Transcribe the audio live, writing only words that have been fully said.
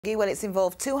Well, it's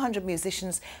involved 200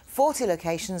 musicians, 40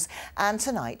 locations, and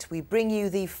tonight we bring you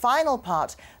the final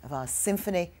part of our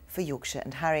Symphony for Yorkshire.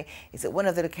 And Harry is at one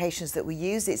of the locations that we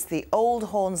use. It's the Old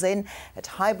Horns Inn at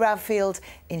High Bradfield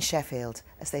in Sheffield.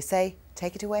 As they say,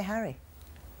 take it away, Harry.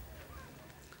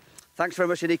 Thanks very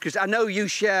much, Chris. I know you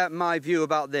share my view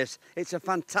about this. It's a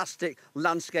fantastic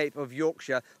landscape of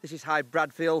Yorkshire. This is High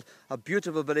Bradfield, a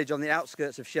beautiful village on the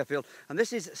outskirts of Sheffield. And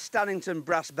this is Stannington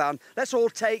Brass Band. Let's all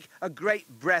take a great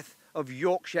breath of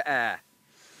Yorkshire air.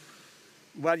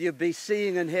 Well, you'll be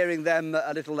seeing and hearing them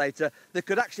a little later. They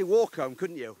could actually walk home,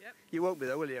 couldn't you? Yep. You won't be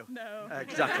though, will you? No.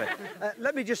 Exactly.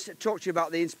 Let me just talk to you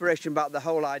about the inspiration, about the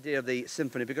whole idea of the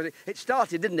symphony, because it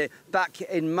started, didn't it, back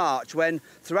in March, when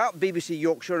throughout BBC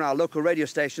Yorkshire and our local radio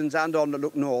stations and on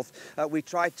Look North, we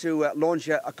tried to launch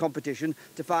a competition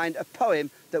to find a poem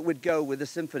that would go with the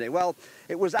symphony. Well,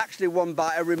 it was actually won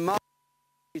by a remarkable...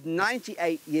 She's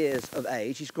 98 years of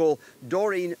age. She's called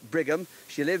Doreen Brigham.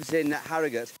 She lives in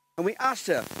Harrogate. And we asked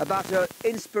her about her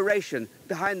inspiration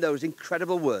behind those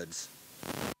incredible words.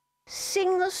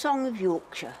 Sing the song of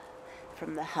Yorkshire,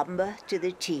 from the Humber to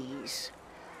the Tees,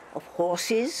 of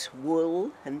horses,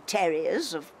 wool and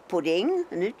terriers, of pudding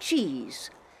and of cheese.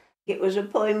 It was a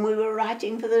poem we were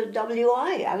writing for the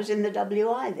WI. I was in the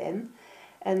WI then,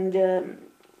 and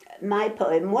my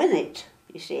poem won it,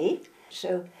 you see.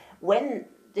 So when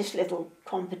this little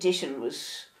competition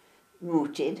was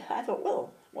mooted, I thought,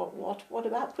 well, what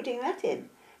about putting that in?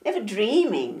 Never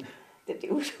dreaming that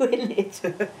it would win it.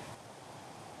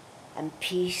 And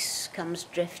peace comes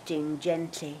drifting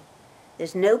gently.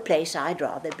 There's no place I'd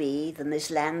rather be than this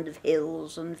land of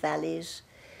hills and valleys,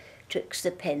 twixt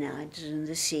the Pennines and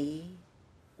the sea.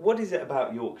 What is it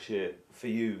about Yorkshire for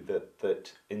you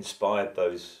that inspired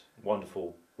those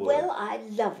wonderful words? Well, I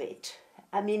love it.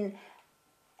 I mean,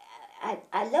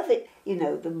 I love it, you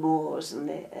know, the moors and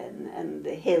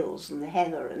the hills and the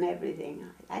heather and everything.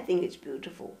 I think it's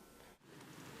beautiful.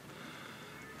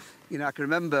 You know, I can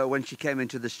remember when she came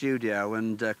into the studio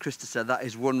and Krista said, that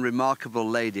is one remarkable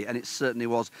lady, and it certainly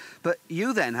was. But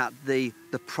you then had the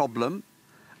problem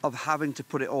of having to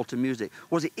put it all to music.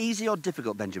 Was it easy or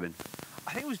difficult, Benjamin?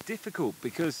 I think it was difficult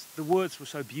because the words were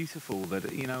so beautiful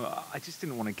that, you know, I just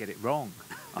didn't want to get it wrong.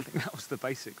 I think that was the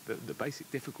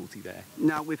basic difficulty there.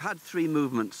 Now, we've had 3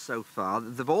 movements so far.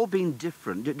 They've all been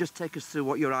different. Just take us through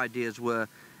what your ideas were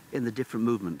in the different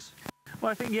movements. Well,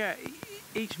 I think, yeah,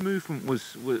 each movement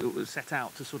was set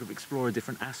out to sort of explore a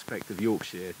different aspect of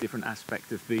Yorkshire, different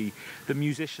aspect of the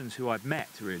musicians who I've met,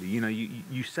 really. You know,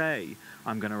 you say,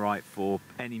 I'm going to write for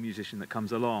any musician that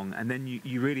comes along, and then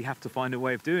you really have to find a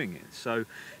way of doing it. So,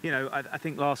 you know, I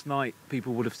think last night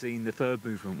people would have seen the third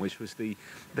movement, which was the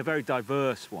very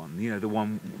diverse one. You know, the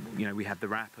one, you know, we had the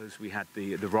rappers, we had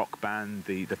the rock band,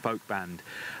 the folk band.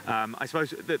 I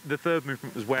suppose the third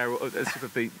movement was where sort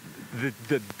of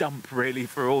the dump, really,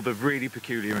 for all the really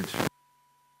peculiar instruments.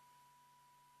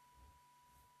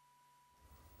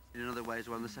 In other ways,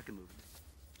 well, in the second movement.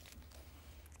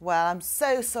 Well, I'm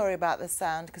so sorry about the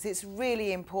sound, because it's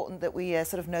really important that we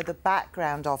sort of know the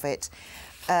background of it.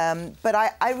 But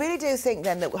I really do think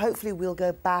then that hopefully we'll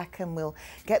go back and we'll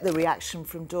get the reaction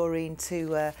from Doreen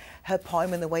to her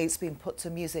poem and the way it's been put to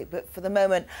music. But for the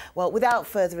moment, well, without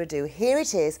further ado, here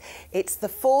it is. It's the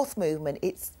 4th movement.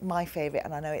 It's my favourite,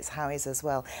 and I know it's Harry's as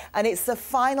well. And it's the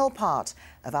final part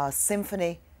of our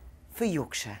Symphony for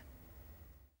Yorkshire.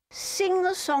 Sing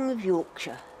the song of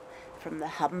Yorkshire, from the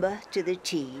Humber to the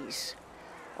Tees,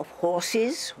 of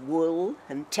horses, wool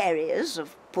and terriers,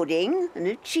 of pudding and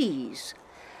of cheese.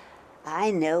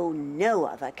 I know no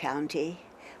other county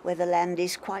where the land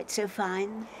is quite so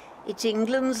fine. It's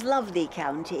England's lovely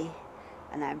county,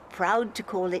 and I'm proud to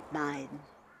call it mine.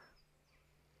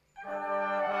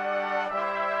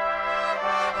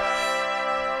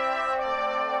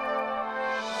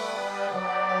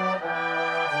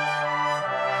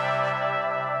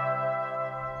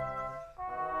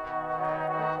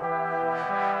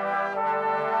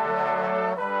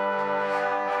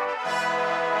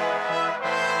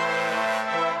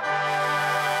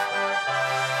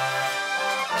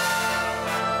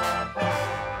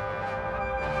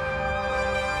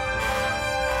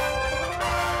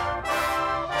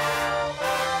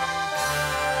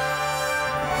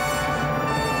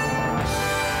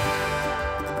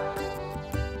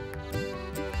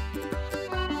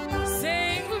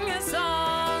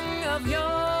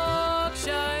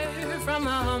 From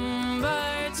the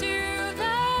Humber to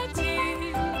the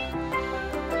Dee,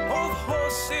 of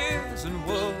horses and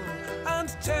wool and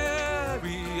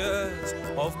terriers,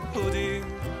 of pudding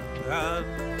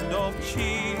and of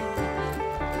cheese.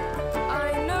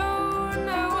 I know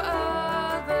no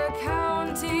other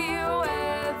county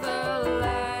where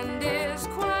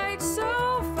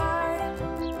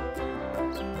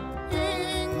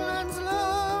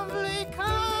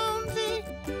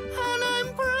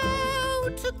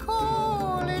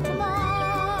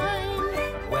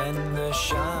The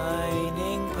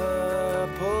shining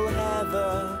purple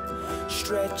heather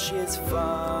stretches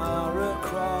far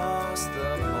across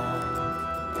the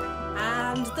moor,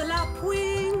 And the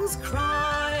lapwings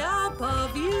cry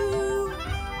above you,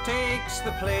 takes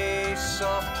the place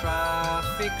of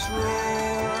traffic's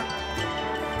roar.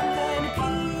 then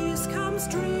peace comes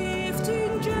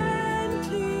drifting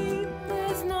gently.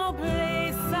 There's no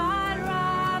place I'd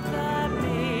rather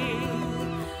be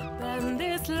than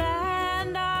this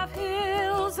land of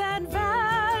hills and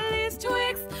valleys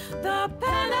twixt the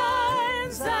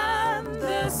Pennines and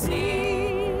the sea.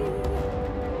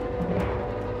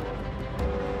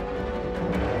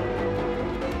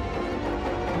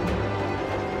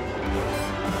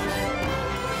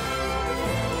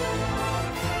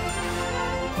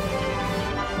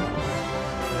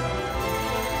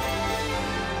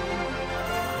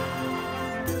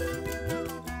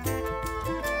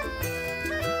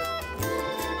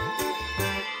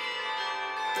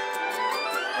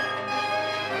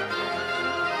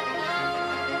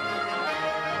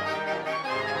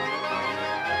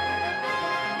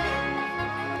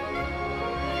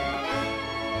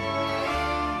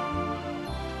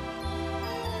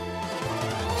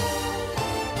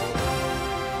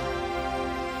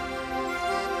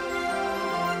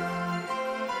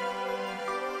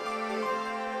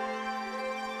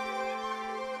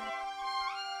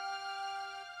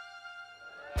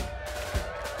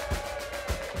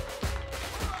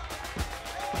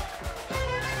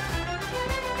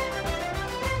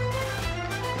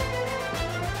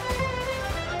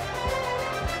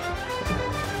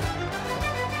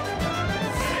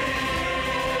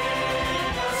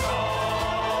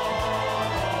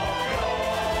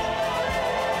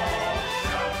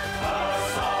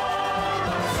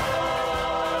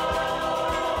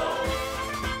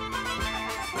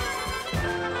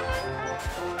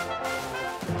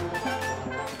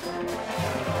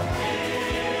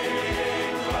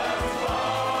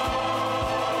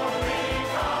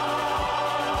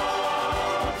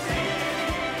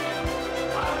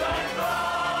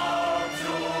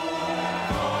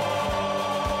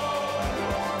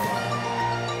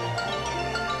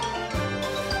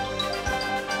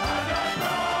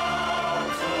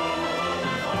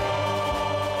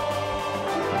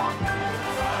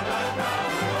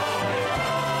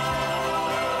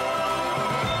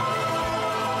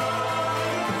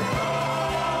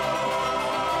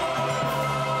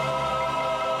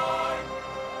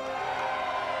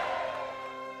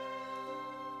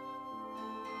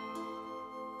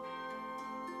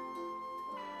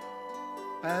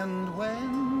 And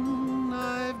when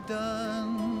I've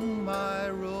done my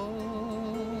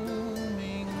roaming,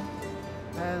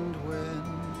 and when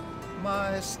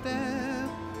my step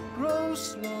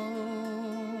grows slow,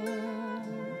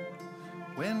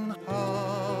 when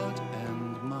heart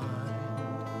and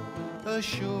mind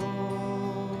assure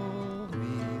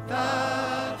me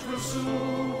that will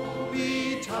soon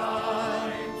be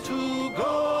time to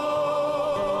go.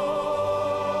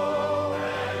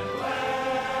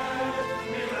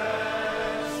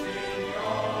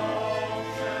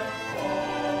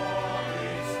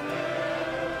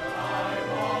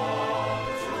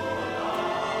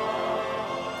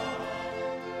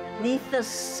 Neath the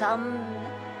sun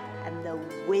and the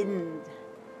wind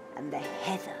and the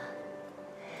heather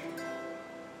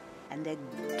and a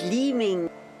gleaming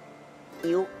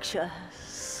Yorkshire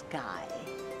sky.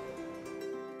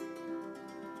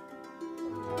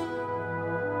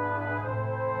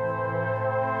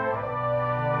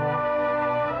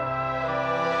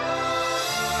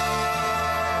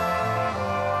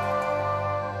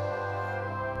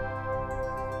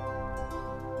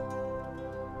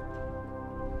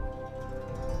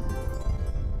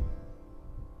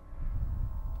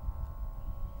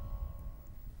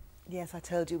 Yes, I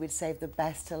told you we'd save the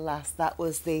best till last. That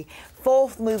was the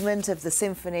fourth movement of the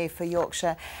Symphony for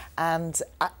Yorkshire, and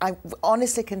I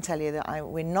honestly can tell you that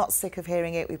we're not sick of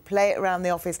hearing it. We play it around the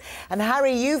office, and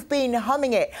Harry, you've been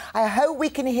humming it. I hope we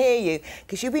can hear you,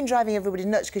 because you've been driving everybody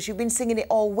nuts, because you've been singing it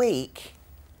all week.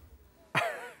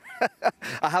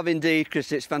 I have indeed,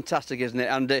 Chris. It's fantastic, isn't it?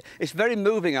 And it's very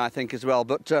moving, I think, as well.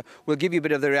 But we'll give you a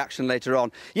bit of the reaction later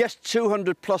on. Yes,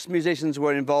 200 plus musicians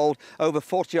were involved, over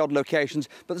 40 odd locations.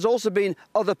 But there's also been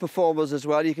other performers as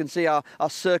well. You can see our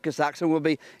circus acts, and we'll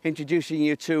be introducing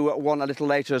you to one a little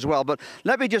later as well. But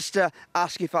let me just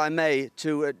ask, if I may,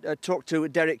 to talk to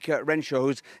Derek Renshaw,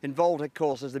 who's involved, of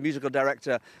course, as the musical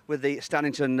director with the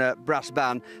Stannington Brass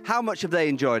Band. How much have they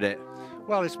enjoyed it?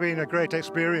 Well, it's been a great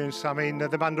experience. I mean,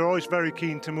 the band are always very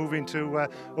keen to move into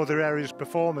other areas of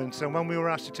performance, and when we were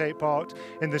asked to take part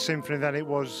in the Symphony, then it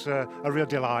was a real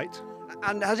delight.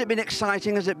 And has it been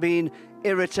exciting? Has it been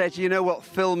irritating? You know what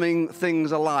filming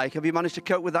things are like. Have you managed to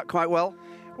cope with that quite well?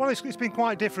 Well, it's been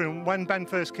quite different. When Ben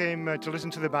first came to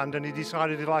listen to the band and he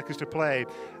decided he'd like us to play,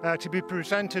 to be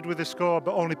presented with a score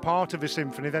but only part of a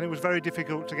symphony, then it was very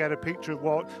difficult to get a picture of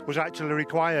what was actually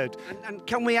required. And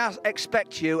can we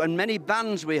expect you, and many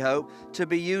bands we hope, to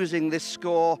be using this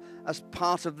score as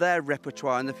part of their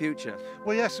repertoire in the future?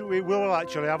 Well, yes, we will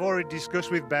actually. I've already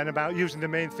discussed with Ben about using the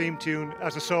main theme tune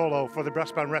as a solo for the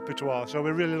brass band repertoire, so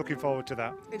we're really looking forward to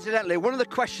that. Incidentally, one of the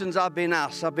questions I've been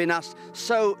asked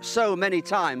so many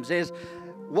times is,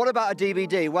 what about a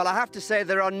DVD? Well, I have to say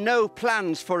there are no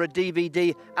plans for a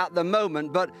DVD at the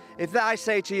moment, but if I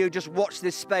say to you, just watch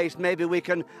this space, maybe we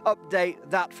can update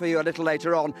that for you a little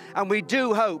later on. And we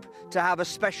do hope to have a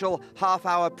special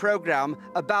half-hour programme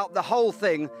about the whole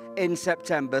thing in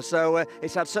September. So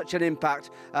it's had such an impact.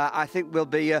 I think we'll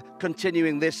be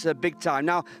continuing this big time.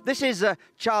 Now, this is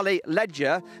Charlie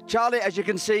Ledger. Charlie, as you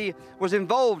can see, was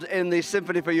involved in the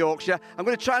Symphony for Yorkshire. I'm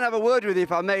going to try and have a word with you,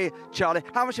 if I may, Charlie.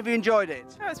 How much have you enjoyed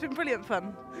it? Oh, it's been brilliant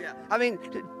fun. Yeah. I mean,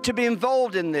 to be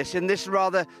involved in this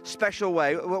rather special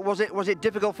way, was it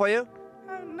difficult for you?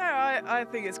 No, I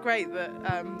think it's great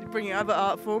that bringing other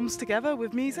art forms together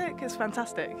with music is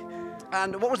fantastic.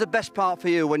 And what was the best part for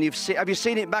you when have you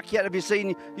seen it back yet? Have you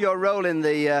seen your role in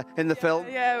the film?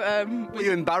 Yeah. Were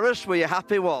you embarrassed? Were you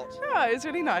happy? What? No, it was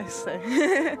really nice. So.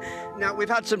 Now, we've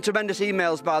had some tremendous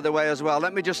emails, by the way, as well.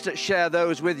 Let me just share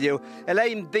those with you.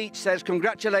 Elaine Beach says,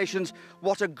 congratulations,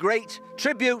 what a great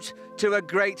tribute to a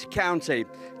great county.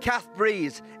 Kath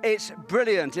Breeze, it's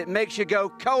brilliant. It makes you go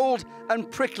cold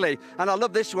and prickly. And I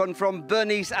love this one from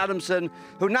Bernice Adamson,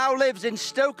 who now lives in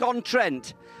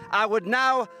Stoke-on-Trent. I would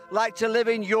now like to live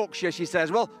in Yorkshire, she says.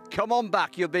 Well, come on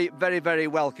back. You'll be very, very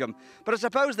welcome. But I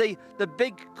suppose the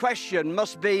big question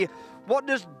must be, what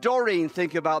does Doreen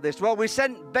think about this? Well, we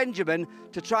sent Benjamin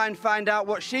to try and find out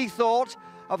what she thought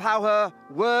of how her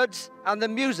words and the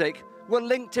music were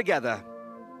linked together.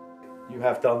 You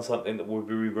have done something that will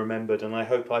be remembered, and I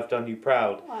hope I've done you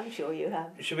proud. Oh, I'm sure you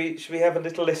have. Should we have a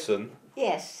little listen?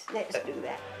 Yes, let's do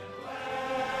that.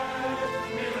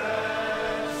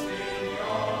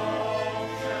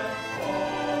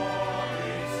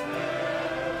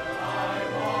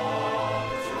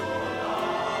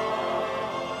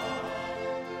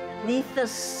 Neath the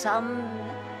sun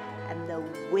and the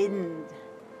wind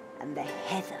and the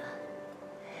heather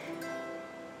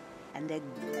and the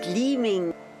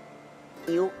gleaming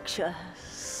Yorkshire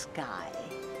sky.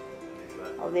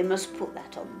 Oh, they must put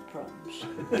that on the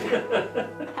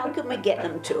proms. How can we get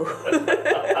them to?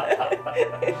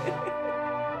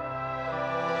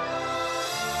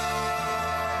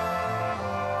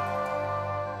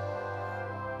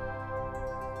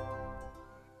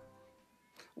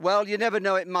 Well, you never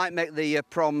know, it might make the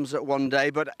proms one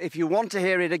day, but if you want to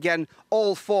hear it again,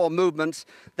 all 4 movements,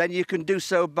 then you can do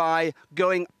so by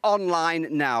going online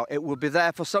now. It will be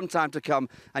there for some time to come,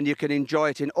 and you can enjoy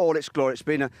it in all its glory. It's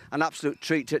been an absolute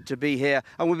treat to be here.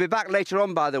 And we'll be back later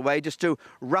on, by the way, just to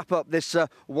wrap up this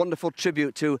wonderful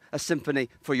tribute to a symphony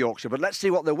for Yorkshire. But let's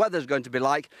see what the weather's going to be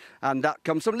like, and that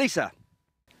comes from Lisa.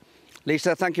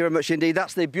 Lisa, thank you very much indeed.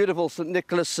 That's the beautiful St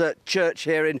Nicholas Church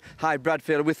here in High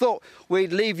Bradfield. We thought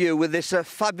we'd leave you with this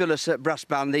fabulous brass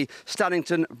band, the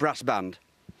Stannington Brass Band.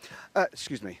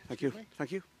 Excuse me. Thank you.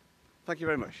 Thank you. Thank you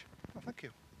very much. Oh, thank you.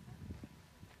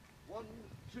 1,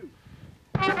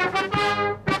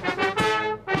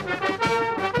 2.